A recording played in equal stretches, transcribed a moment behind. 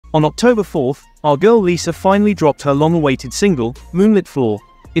On October 4th, our girl Lisa finally dropped her long-awaited single, Moonlit Floor.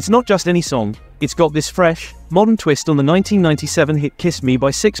 It's not just any song, it's got this fresh, modern twist on the 1997 hit Kiss Me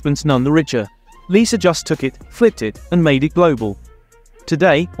by Sixpence None the Richer. Lisa just took it, flipped it, and made it global.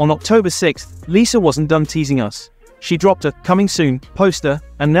 Today, on October 6th, Lisa wasn't done teasing us. She dropped a "coming soon" poster,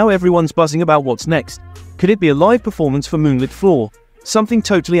 and now everyone's buzzing about what's next. Could it be a live performance for Moonlit Floor? Something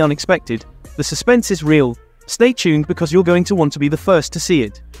totally unexpected. The suspense is real. Stay tuned because you're going to want to be the first to see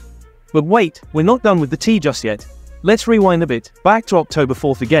it. But wait, we're not done with the tea just yet. Let's rewind a bit, back to October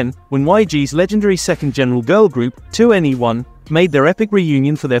 4th again, when YG's legendary second general girl group, 2NE1, made their epic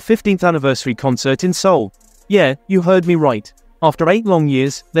reunion for their 15th anniversary concert in Seoul. Yeah, you heard me right. After 8 long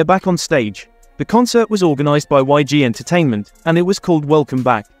years, they're back on stage. The concert was organized by YG Entertainment, and it was called Welcome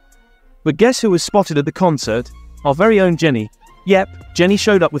Back. But guess who was spotted at the concert? Our very own Jennie. Yep, Jennie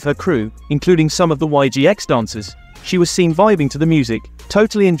showed up with her crew, including some of the YG X-dancers. She was seen vibing to the music,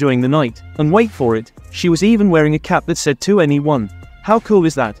 totally enjoying the night, and wait for it, she was even wearing a cap that said 2NE1. How cool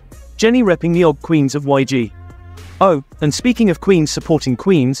is that? Jennie repping the old queens of YG. Oh, and speaking of queens supporting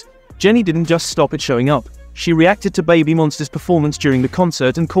queens, Jennie didn't just stop at showing up. She reacted to Baby Monster's performance during the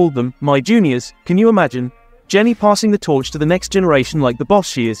concert and called them "my juniors." Can you imagine? Jennie passing the torch to the next generation like the boss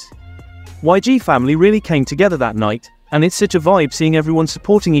she is. YG family really came together that night, and it's such a vibe seeing everyone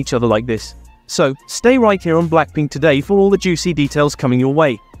supporting each other like this. So, stay right here on Blackpink Today for all the juicy details coming your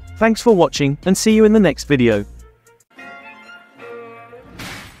way. Thanks for watching, and see you in the next video.